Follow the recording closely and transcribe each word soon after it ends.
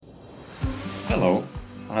Hello,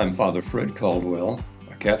 I'm Father Fred Caldwell,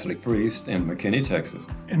 a Catholic priest in McKinney, Texas.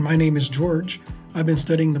 And my name is George. I've been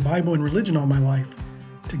studying the Bible and religion all my life.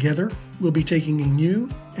 Together, we'll be taking a new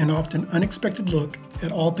and often unexpected look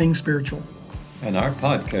at all things spiritual. And our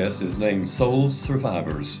podcast is named Soul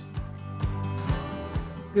Survivors.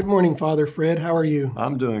 Good morning, Father Fred. How are you?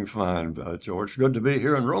 I'm doing fine, George. Good to be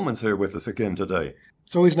here, and Roman's here with us again today.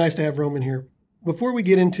 It's always nice to have Roman here. Before we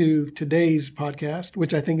get into today's podcast,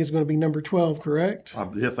 which I think is going to be number 12, correct?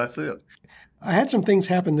 Yes, that's it. I had some things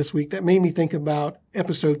happen this week that made me think about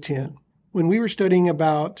episode 10. When we were studying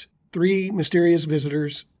about 3 mysterious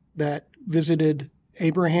visitors that visited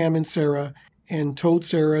Abraham and Sarah and told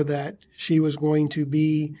Sarah that she was going to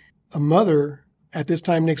be a mother at this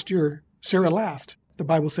time next year, Sarah laughed. The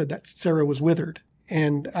Bible said that Sarah was withered.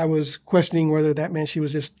 And I was questioning whether that meant she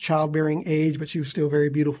was just childbearing age, but she was still very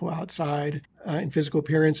beautiful outside in physical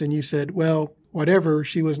appearance. And you said, well, whatever,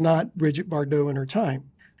 she was not Brigitte Bardot in her time.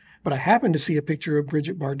 But I happened to see a picture of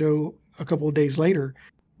Brigitte Bardot a couple of days later.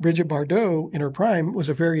 Brigitte Bardot in her prime was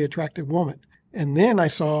a very attractive woman. And then I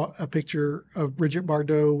saw a picture of Brigitte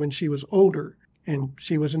Bardot when she was older, and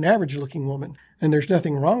she was an average looking woman. And there's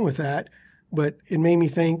nothing wrong with that, but it made me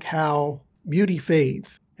think how beauty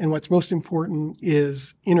fades. And what's most important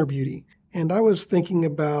is inner beauty. And I was thinking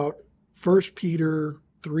about 1 Peter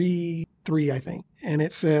 3:3, I think. And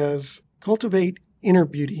it says, cultivate inner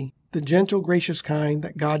beauty, the gentle, gracious kind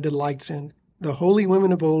that God delights in. The holy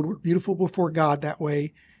women of old were beautiful before God that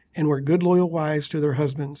way and were good, loyal wives to their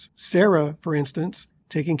husbands. Sarah, for instance,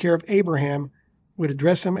 taking care of Abraham, would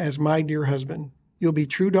address him as my dear husband. You'll be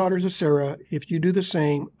true daughters of Sarah if you do the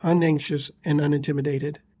same, unanxious and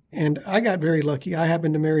unintimidated. And I got very lucky. I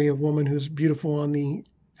happened to marry a woman who's beautiful on the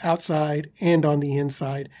outside and on the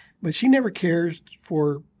inside, but she never cares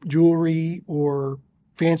for jewelry or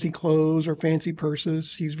fancy clothes or fancy purses.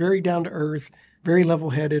 She's very down to earth, very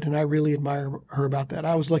level-headed, and I really admire her about that.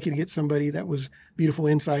 I was lucky to get somebody that was beautiful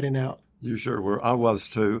inside and out. You sure were. I was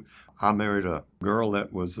too. I married a girl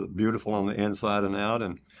that was beautiful on the inside and out,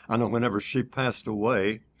 and I know whenever she passed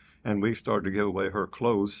away, and we started to give away her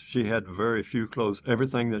clothes, she had very few clothes.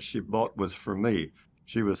 Everything that she bought was for me.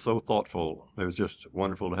 She was so thoughtful. It was just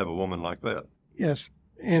wonderful to have a woman like that. Yes.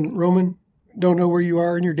 And Roman, don't know where you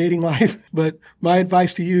are in your dating life, but my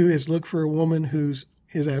advice to you is look for a woman who's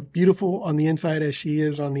as beautiful on the inside as she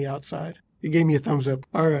is on the outside. You gave me a thumbs up.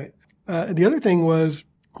 All right. The other thing was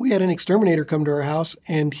we had an exterminator come to our house,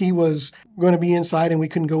 and he was going to be inside, and we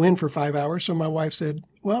couldn't go in for 5 hours. So my wife said,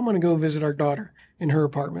 well, I'm going to go visit our daughter in her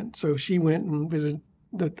apartment. So she went and visited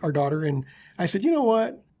our daughter, and I said, you know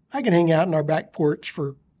what? I can hang out in our back porch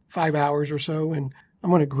for 5 hours or so, and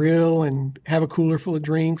I'm going to grill and have a cooler full of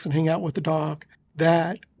drinks and hang out with the dog.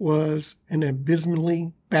 That was an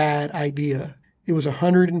abysmally bad idea. It was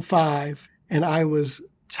 105, and I was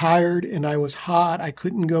tired, and I was hot. I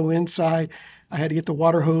couldn't go inside. I had to get the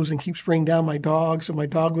water hose and keep spraying down my dog so my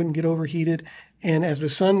dog wouldn't get overheated. And as the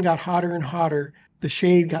sun got hotter and hotter, the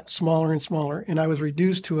shade got smaller and smaller, and I was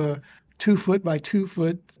reduced to a 2-foot by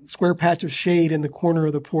 2-foot square patch of shade in the corner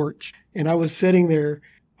of the porch. And I was sitting there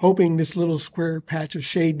hoping this little square patch of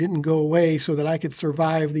shade didn't go away so that I could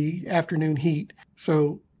survive the afternoon heat.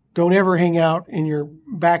 So don't ever hang out in your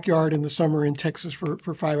backyard in the summer in Texas for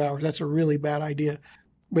 5 hours. That's a really bad idea.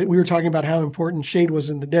 But we were talking about how important shade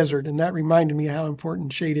was in the desert, and that reminded me how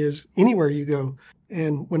important shade is anywhere you go.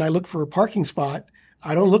 And when I look for a parking spot,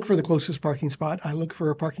 I don't look for the closest parking spot. I look for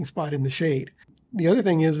a parking spot in the shade. The other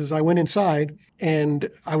thing is I went inside, and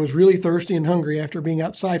I was really thirsty and hungry after being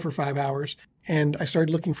outside for 5 hours. And I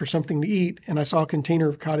started looking for something to eat, and I saw a container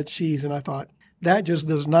of cottage cheese, and I thought, that just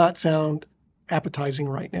does not sound appetizing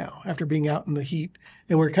right now after being out in the heat.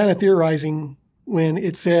 And we're kind of theorizing when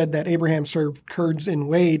it said that Abraham served curds and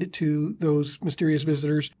whey to those mysterious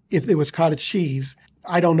visitors if it was cottage cheese.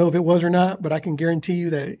 I don't know if it was or not, but I can guarantee you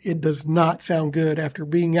that it does not sound good after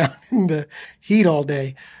being out in the heat all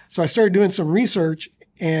day. So I started doing some research,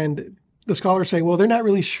 and the scholars say, well, they're not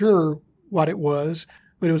really sure what it was,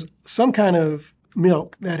 but it was some kind of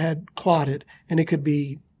milk that had clotted, and it could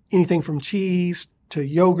be anything from cheese to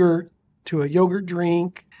yogurt to a yogurt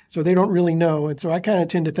drink. So they don't really know. And so I kind of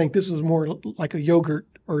tend to think this is more like a yogurt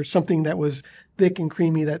or something that was thick and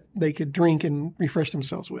creamy that they could drink and refresh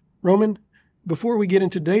themselves with. Roman, before we get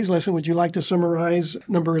into today's lesson, would you like to summarize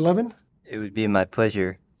number 11? It would be my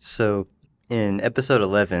pleasure. So, in episode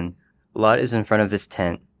 11, Lot is in front of his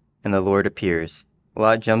tent, and the Lord appears.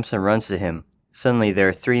 Lot jumps and runs to him. Suddenly, there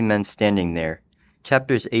are 3 men standing there.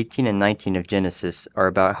 Chapters 18 and 19 of Genesis are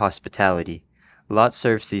about hospitality. Lot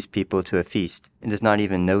serves these people to a feast and does not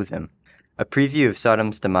even know them. A preview of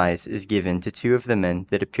Sodom's demise is given to two of the men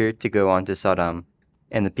that appeared to go on to Sodom,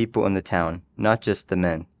 and the people in the town, not just the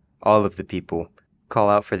men, all of the people, call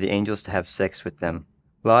out for the angels to have sex with them.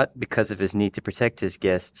 Lot, because of his need to protect his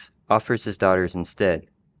guests, offers his daughters instead.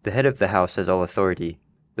 The head of the house has all authority.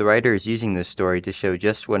 The writer is using this story to show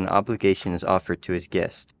just what an obligation is offered to his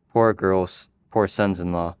guest. Poor girls, poor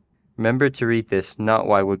sons-in-law. Remember to read this not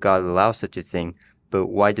why would God allow such a thing, but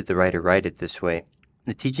why did the writer write it this way.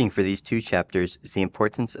 The teaching for these 2 chapters is the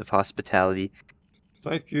importance of hospitality.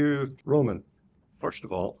 Thank you, Roman. First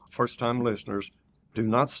of all, first-time listeners, do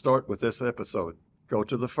not start with this episode. Go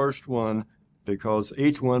to the first one because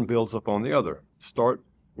each one builds upon the other. Start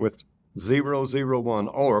with 001,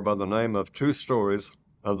 or by the name of 2 stories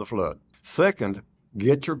of the flood. Second,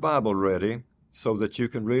 get your Bible ready so that you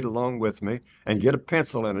can read along with me, and get a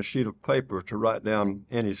pencil and a sheet of paper to write down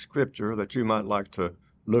any scripture that you might like to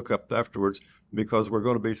look up afterwards, because we're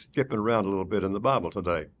going to be skipping around a little bit in the Bible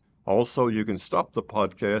today. Also, you can stop the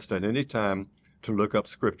podcast at any time to look up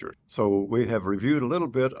scripture. So we have reviewed a little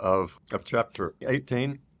bit of chapter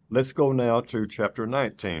 18. Let's go now to chapter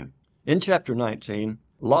 19. In chapter 19,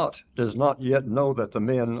 Lot does not yet know that the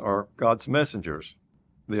men are God's messengers.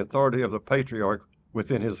 The authority of the patriarch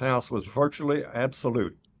within his house was virtually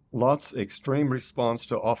absolute. Lot's extreme response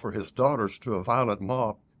to offer his daughters to a violent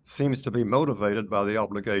mob seems to be motivated by the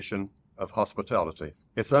obligation of hospitality.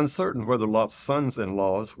 It's uncertain whether Lot's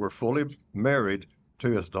sons-in-laws were fully married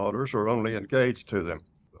to his daughters or only engaged to them,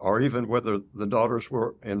 or even whether the daughters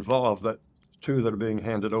were involved, that 2 that are being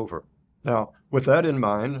handed over. Now, with that in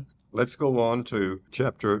mind, let's go on to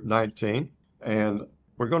chapter 19, and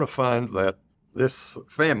we're going to find that this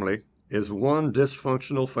family is one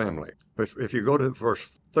dysfunctional family. If you go to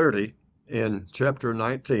verse 30 in chapter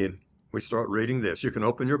 19, we start reading this. You can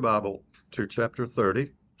open your Bible to chapter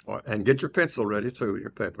 30 and get your pencil ready too, your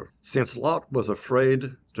paper. Since Lot was afraid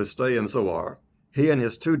to stay in Zoar, he and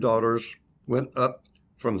his 2 daughters went up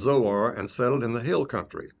from Zoar and settled in the hill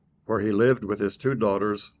country, where he lived with his 2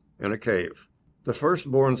 daughters in a cave. The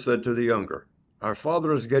firstborn said to the younger, "Our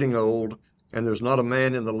father is getting old, and there's not a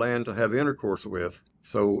man in the land to have intercourse with,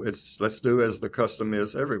 so let's do as the custom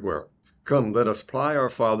is everywhere. Come, let us ply our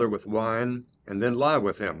father with wine, and then lie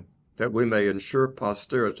with him, that we may ensure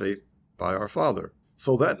posterity by our father."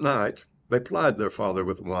 So that night they plied their father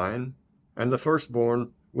with wine, and the firstborn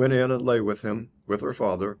went in and lay with him, with her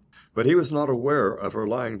father, but he was not aware of her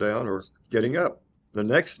lying down or getting up. The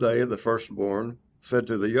next day the firstborn said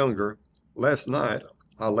to the younger, "Last night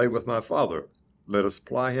I lay with my father. Let us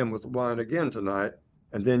ply him with wine again tonight,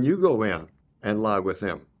 and then you go in and lie with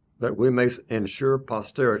him, that we may ensure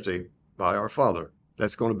posterity by our father."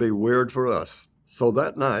 That's going to be weird for us. So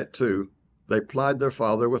that night, too, they plied their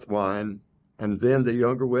father with wine, and then the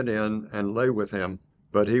younger went in and lay with him,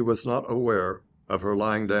 but he was not aware of her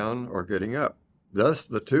lying down or getting up. Thus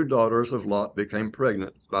the 2 daughters of Lot became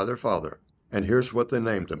pregnant by their father, and here's what they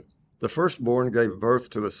named him. The firstborn gave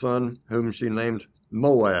birth to a son whom she named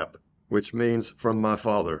Moab, which means from my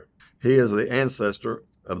father. He is the ancestor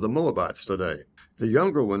of the Moabites today. The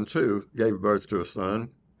younger one, too, gave birth to a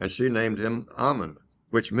son, and she named him Ammon,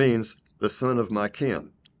 which means the son of my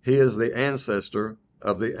kin. He is the ancestor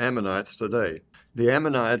of the Ammonites today. The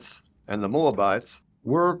Ammonites and the Moabites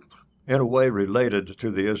were, in a way, related to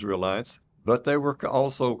the Israelites, but they were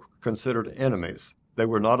also considered enemies. They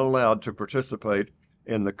were not allowed to participate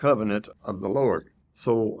in the covenant of the Lord.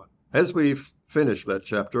 So as we've finished that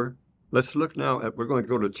chapter, let's look now at, we're going to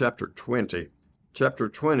go to chapter 20. Chapter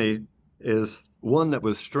 20 is one that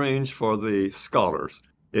was strange for the scholars.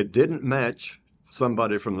 It didn't match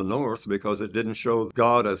somebody from the north because it didn't show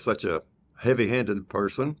God as such a heavy-handed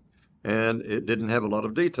person, and it didn't have a lot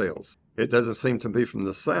of details. It doesn't seem to be from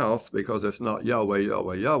the south because it's not Yahweh,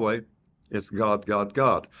 Yahweh, Yahweh. It's God, God,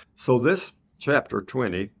 God. So this chapter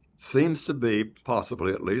 20 seems to be,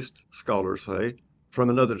 possibly at least, scholars say, from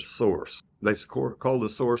another source. They call the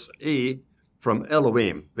source E from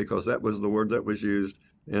Elohim, because that was the word that was used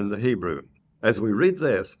in the Hebrew. As we read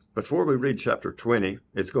this, before we read chapter 20,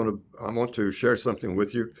 I want to share something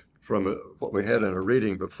with you from what we had in a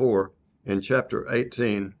reading before in chapter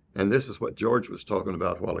 18, and this is what George was talking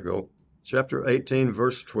about a while ago. Chapter 18,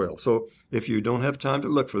 verse 12. So if you don't have time to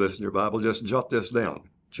look for this in your Bible, just jot this down.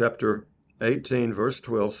 Chapter 18, verse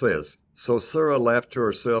 12 says, "So Sarah laughed to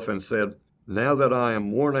herself and said, 'Now that I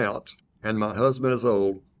am worn out and my husband is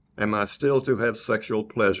old, am I still to have sexual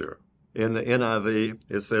pleasure?'" In the NIV,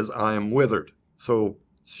 it says, "I am withered." So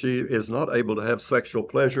she is not able to have sexual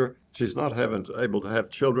pleasure. She's not able to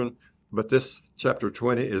have children. But this chapter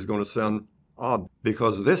 20 is going to sound odd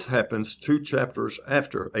because this happens 2 chapters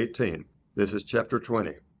after 18. This is chapter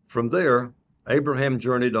 20. From there, Abraham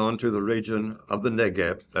journeyed on to the region of the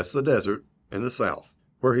Negeb, that's the desert, in the south,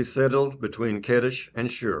 where he settled between Kadesh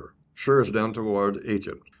and Shur. Shur is down toward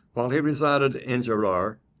Egypt, while he resided in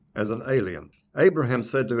Gerar as an alien. Abraham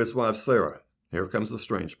said to his wife Sarah, here comes the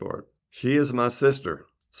strange part, she is my sister.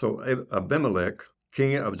 So Abimelech,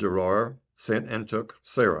 king of Gerar, sent and took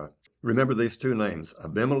Sarah. Remember these two names,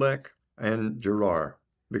 Abimelech and Gerar,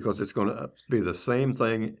 because it's going to be the same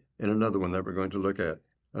thing in another one that we're going to look at.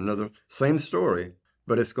 Another same story,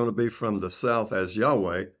 but it's going to be from the south as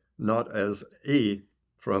Yahweh, not as E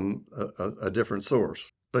from a different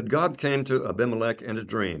source. But God came to Abimelech in a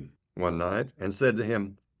dream one night and said to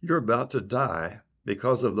him, you're about to die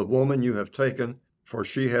because of the woman you have taken, for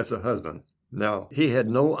she has a husband. Now, he had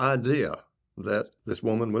no idea that this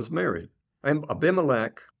woman was married. And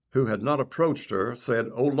Abimelech, who had not approached her, said,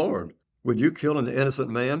 O Lord, would you kill an innocent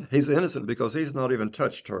man? He's innocent because he's not even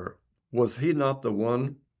touched her. Was he not the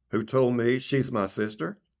one who told me she's my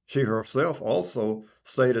sister? She herself also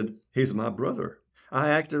stated, he's my brother. I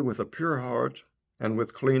acted with a pure heart and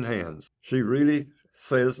with clean hands. She really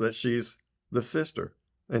says that she's the sister.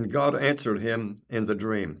 And God answered him in the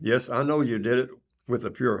dream, yes, I know you did it with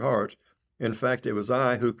a pure heart. In fact, it was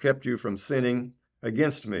I who kept you from sinning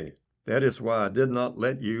against me. That is why I did not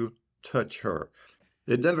let you touch her.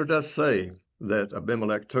 It never does say that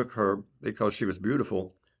Abimelech took her because she was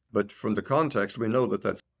beautiful, but from the context, we know that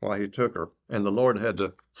that's why he took her, and the Lord had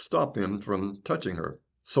to stop him from touching her.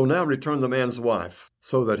 So now return the man's wife,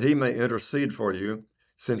 so that he may intercede for you,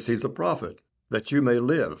 since he's a prophet, that you may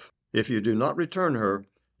live. If you do not return her,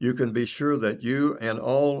 you can be sure that you and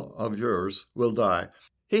all of yours will die.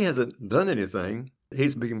 He hasn't done anything.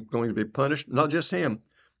 He's going to be punished, not just him,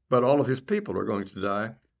 but all of his people are going to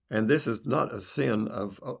die. And this is not a sin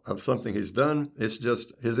of something he's done. It's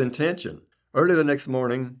just his intention. Early the next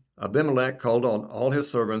morning, Abimelech called on all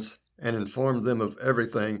his servants and informed them of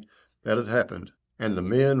everything that had happened. And the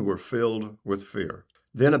men were filled with fear.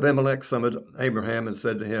 Then Abimelech summoned Abraham and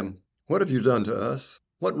said to him, what have you done to us?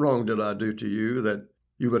 What wrong did I do to you that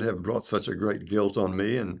you would have brought such a great guilt on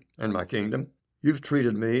me and my kingdom? You've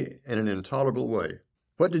treated me in an intolerable way.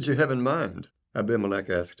 What did you have in mind? Abimelech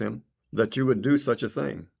asked him, that you would do such a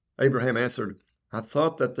thing. Abraham answered, I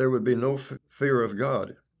thought that there would be no fear of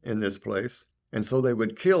God in this place, and so they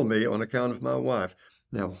would kill me on account of my wife.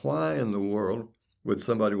 Now, why in the world would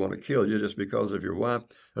somebody want to kill you just because of your wife,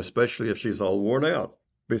 especially if she's all worn out?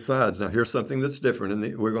 Besides, now here's something that's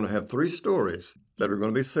different. We're going to have three stories that are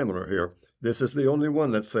going to be similar here. This is the only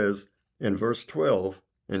one that says in verse 12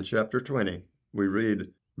 in chapter 20, we read,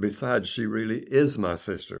 besides, she really is my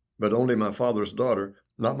sister, but only my father's daughter,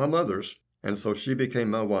 not my mother's. And so she became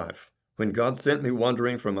my wife. When God sent me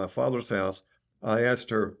wandering from my father's house, I asked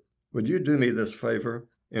her, would you do me this favor?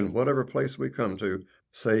 In whatever place we come to,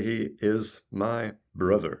 say he is my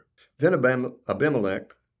brother. Then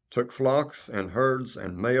Abimelech took flocks and herds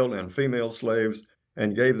and male and female slaves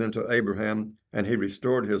and gave them to Abraham, and he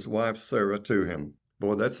restored his wife Sarah to him.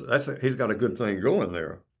 Boy, he's got a good thing going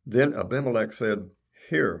there. Then Abimelech said,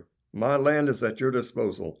 here, my land is at your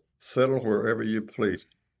disposal. Settle wherever you please.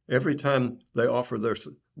 Every time they offer their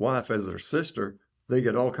wife as their sister, they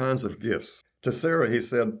get all kinds of gifts. To Sarah he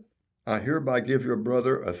said, I hereby give your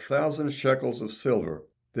brother 1,000 shekels of silver.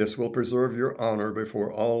 This will preserve your honor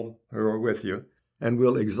before all who are with you, and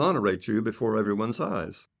will exonerate you before everyone's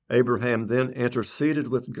eyes. Abraham then interceded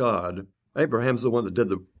with God. Abraham's the one that did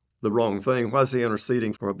the wrong thing. Why is he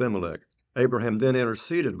interceding for Abimelech? Abraham then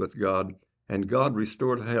interceded with God, and God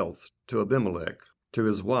restored health to Abimelech, to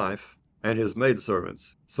his wife, and his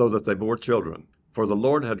maidservants, so that they bore children. For the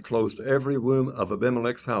Lord had closed every womb of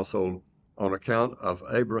Abimelech's household on account of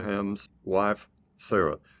Abraham's wife,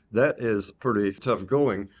 Sarah. That is pretty tough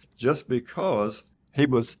going, just because he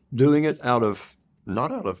was doing it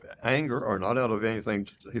not out of anger or not out of anything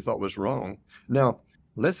he thought was wrong. Now,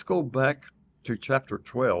 let's go back to chapter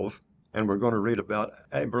 12, and we're going to read about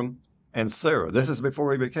Abram and Sarah. This is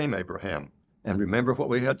before he became Abraham. And remember what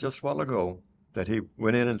we had just a while ago, that he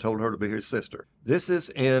went in and told her to be his sister. This is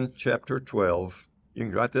in chapter 12. You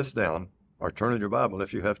can write this down or turn in your Bible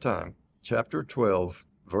if you have time. Chapter 12,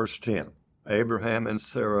 verse 10. Abraham and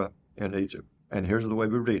Sarah in Egypt. And here's the way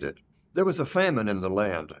we read it. There was a famine in the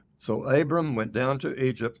land, so Abram went down to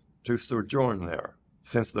Egypt to sojourn there,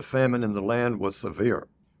 since the famine in the land was severe.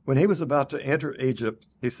 When he was about to enter Egypt,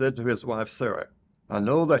 he said to his wife Sarah, I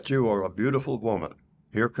know that you are a beautiful woman.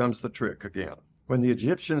 Here comes the trick again. When the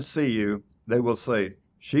Egyptians see you, they will say,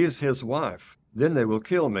 she is his wife. Then they will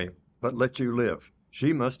kill me, but let you live.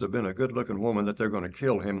 She must have been a good-looking woman that they're going to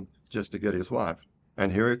kill him just to get his wife.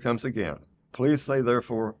 And here it comes again. Please say,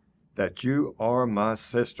 therefore, that you are my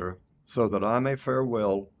sister, so that I may fare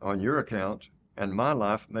well on your account, and my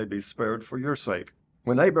life may be spared for your sake.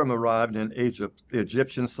 When Abram arrived in Egypt, the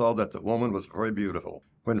Egyptians saw that the woman was very beautiful.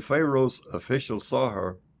 When Pharaoh's officials saw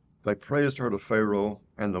her, they praised her to Pharaoh,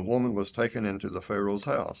 and the woman was taken into the Pharaoh's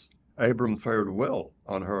house. Abram fared well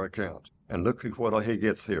on her account. And look at what he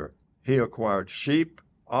gets here. He acquired sheep,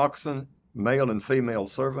 oxen, male and female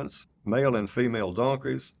servants, male and female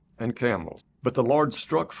donkeys, and camels. But the Lord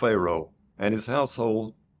struck Pharaoh and his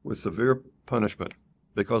household with severe punishment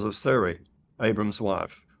because of Sarai, Abram's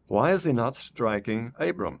wife. Why is he not striking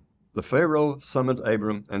Abram? The Pharaoh summoned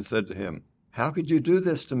Abram and said to him, "How could you do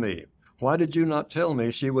this to me? Why did you not tell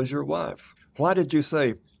me she was your wife? Why did you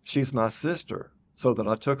say, 'She's my sister,' so that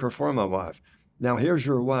I took her for my wife? Now here's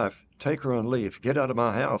your wife. Take her and leave. Get out of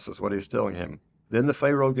my house," is what he's telling him. Then the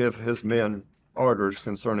Pharaoh gave his men orders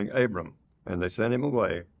concerning Abram, and they sent him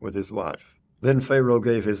away with his wife. Then Pharaoh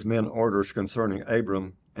gave his men orders concerning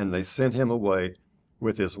Abram, and they sent him away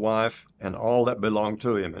with his wife and all that belonged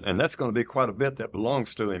to him. And that's going to be quite a bit that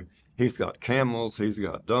belongs to him. He's got camels, he's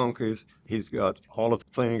got donkeys, he's got all of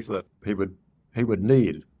the things that he would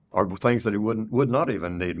need, or things that he would not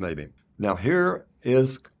even need maybe. Now here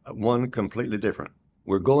is one completely different.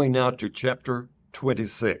 We're going now to chapter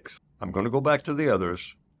 26. I'm going to go back to the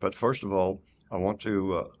others, but first of all, I want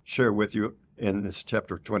to share with you in this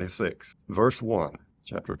chapter 26, verse 1,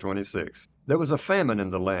 chapter 26. There was a famine in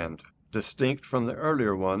the land, distinct from the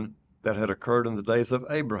earlier one that had occurred in the days of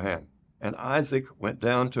Abraham. And Isaac went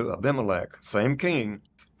down to Abimelech, same king,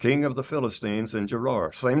 king of the Philistines in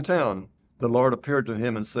Gerar, same town. The Lord appeared to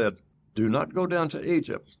him and said, "Do not go down to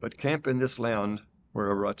Egypt, but camp in this land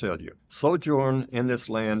wherever I tell you. Sojourn in this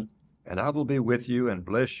land, and I will be with you and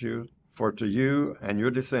bless you, for to you and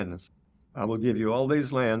your descendants I will give you all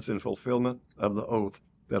these lands in fulfillment of the oath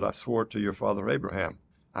that I swore to your father Abraham.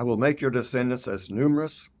 I will make your descendants as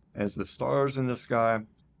numerous as the stars in the sky,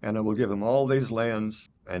 and I will give them all these lands,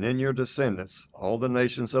 and in your descendants all the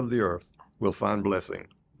nations of the earth will find blessing.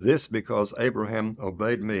 This because Abraham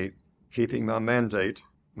obeyed me, keeping my mandate,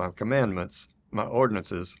 my commandments, my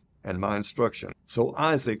ordinances, and my instruction." So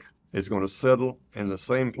Isaac is going to settle in the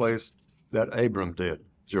same place that Abram did,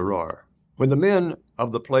 Gerar. When the men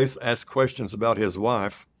of the place asked questions about his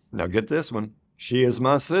wife, now get this one, "She is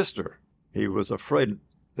my sister." He was afraid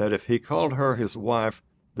that if he called her his wife,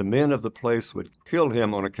 the men of the place would kill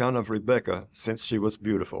him on account of Rebekah, since she was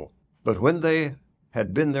beautiful. But when they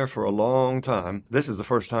had been there for a long time, this is the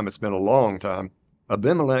first time it's been a long time,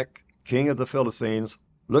 Abimelech, king of the Philistines,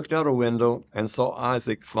 looked out a window and saw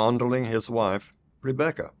Isaac fondling his wife,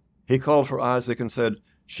 Rebekah. He called for Isaac and said,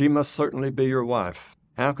 "She must certainly be your wife.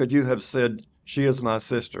 How could you have said, 'She is my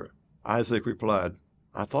sister'?" Isaac replied,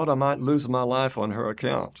 "I thought I might lose my life on her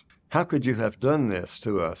account." "How could you have done this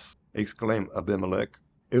to us?" exclaimed Abimelech.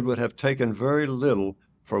 "It would have taken very little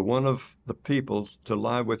for one of the people to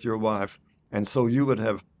lie with your wife, and so you would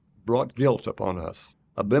have brought guilt upon us."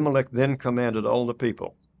 Abimelech then commanded all the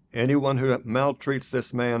people, "Anyone who maltreats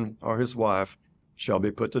this man or his wife shall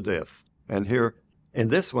be put to death." And here, in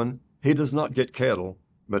this one, he does not get cattle,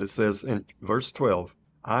 but it says in verse 12,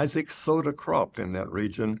 Isaac sowed a crop in that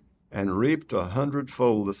region and reaped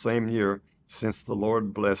 100-fold the same year, since the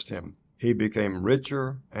Lord blessed him. He became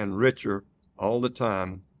richer and richer all the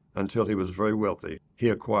time until he was very wealthy. He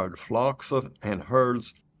acquired flocks and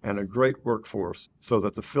herds and a great workforce, so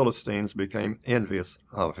that the Philistines became envious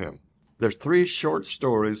of him. There's 3 short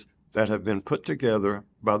stories that have been put together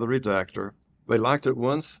by the redactor. They liked it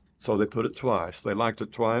once, so they put it twice. They liked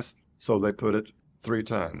it twice, so they put it 3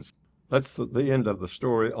 times. That's the end of the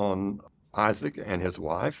story on Isaac and his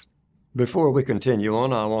wife. Before we continue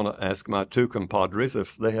on, I want to ask my 2 compadres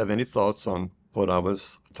if they have any thoughts on what I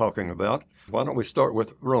was talking about. Why don't we start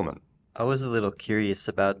with Roman? I was a little curious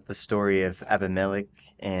about the story of Abimelech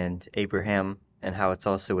and Abraham and how it's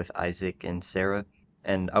also with Isaac and Sarah.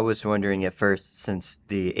 And I was wondering at first, since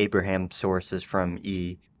the Abraham source is from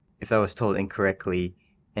E, if that was told incorrectly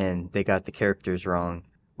and they got the characters wrong,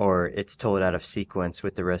 or it's told out of sequence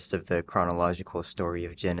with the rest of the chronological story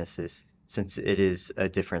of Genesis, since it is a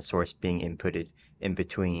different source being inputted in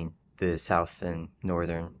between the south and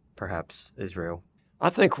northern, perhaps, Israel. I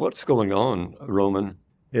think what's going on, Roman,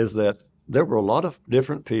 is that there were a lot of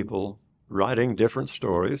different people writing different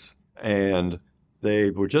stories, and they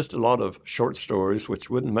were just a lot of short stories, which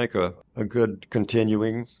wouldn't make a good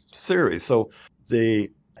continuing series. So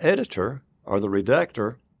the editor or the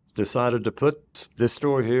redactor decided to put this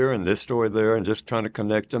story here and this story there and just trying to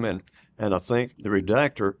connect them. And I think the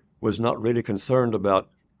redactor was not really concerned about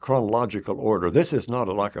chronological order. This is not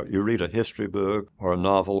you read a history book or a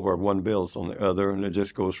novel where one builds on the other and it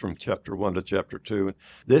just goes from chapter 1 to chapter 2.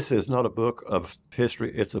 This is not a book of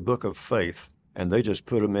history, it's a book of faith. And they just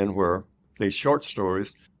put them in where these short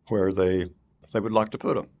stories where they would like to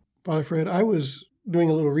put them. Father Fred, I was doing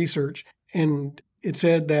a little research, and it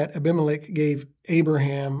said that Abimelech gave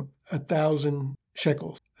Abraham 1,000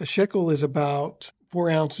 shekels. A shekel is about 4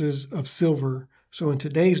 ounces of silver. So in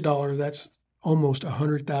today's dollar, that's almost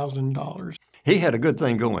 $100,000. He had a good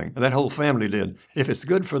thing going. That whole family did. If it's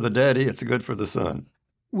good for the daddy, it's good for the son.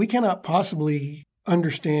 We cannot possibly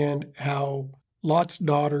understand how Lot's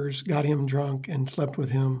daughters got him drunk and slept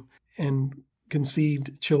with him and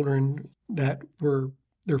conceived children that were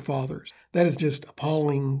their fathers. That is just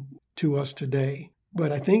appalling to us today.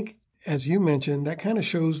 But I think, as you mentioned, that kind of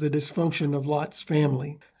shows the dysfunction of Lot's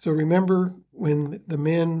family. So remember when the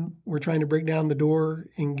men were trying to break down the door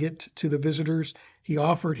and get to the visitors, he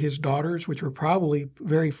offered his daughters, which were probably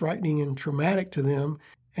very frightening and traumatic to them.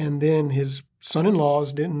 And then his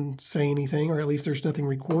son-in-laws didn't say anything, or at least there's nothing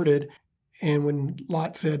recorded. And when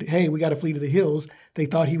Lot said, hey, we got to flee to the hills, they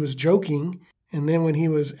thought he was joking. And then when he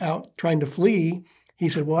was out trying to flee, he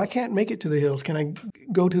said, well, I can't make it to the hills. Can I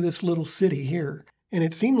go to this little city here? And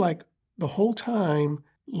it seemed like the whole time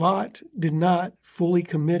Lot did not fully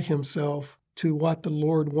commit himself to what the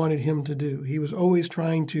Lord wanted him to do. He was always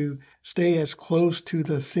trying to stay as close to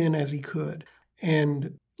the sin as he could.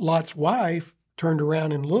 And Lot's wife turned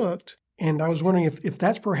around and looked. And I was wondering if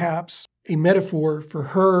that's perhaps a metaphor for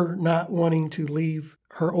her not wanting to leave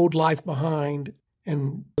her old life behind,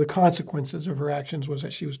 and the consequences of her actions was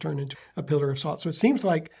that she was turned into a pillar of salt. So it seems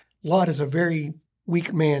like Lot is a very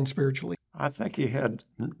weak man spiritually. I think he had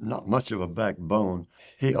not much of a backbone.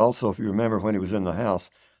 He also, if you remember when he was in the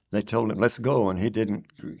house, they told him, let's go, and he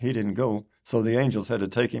didn't go. So the angels had to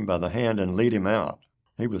take him by the hand and lead him out.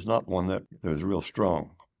 He was not one that was real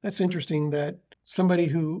strong. That's interesting that somebody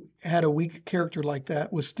who had a weak character like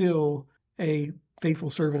that was still a faithful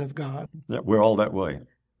servant of God. Yeah, we're all that way.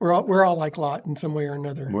 We're all like Lot in some way or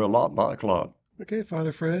another. We're a lot like Lot. Okay,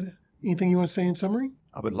 Father Fred, anything you want to say in summary?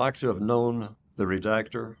 I would like to have known the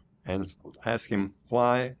redactor and ask him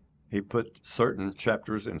why he put certain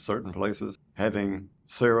chapters in certain places, having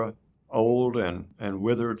Sarah old and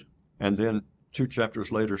withered, and then 2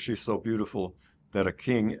 chapters later she's so beautiful that a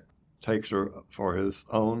king takes her for his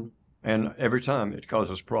own, and every time it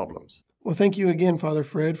causes problems. Well, thank you again, Father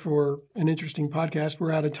Fred, for an interesting podcast.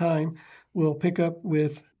 We're out of time. We'll pick up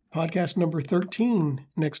with podcast number 13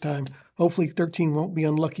 next time. Hopefully 13 won't be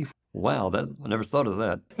unlucky. Wow, I never thought of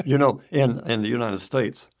that. You know, in the United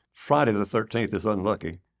States, Friday the 13th is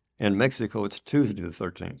unlucky. In Mexico, it's Tuesday the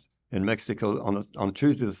 13th. In Mexico, on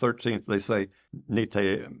Tuesday the 13th, they say, ni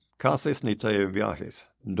te cases ni te viajes.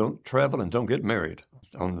 Don't travel and don't get married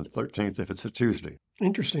on the 13th if it's a Tuesday.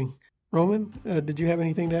 Interesting. Roman, did you have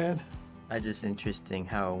anything to add? Just interesting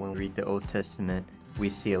how when we read the Old Testament, we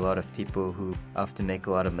see a lot of people who often make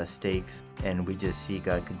a lot of mistakes, and we just see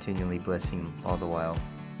God continually blessing them all the while.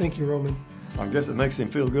 Thank you, Roman. I guess it makes him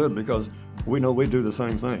feel good because we know we do the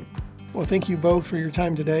same thing. Well, thank you both for your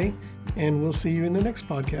time today, and we'll see you in the next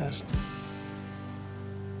podcast.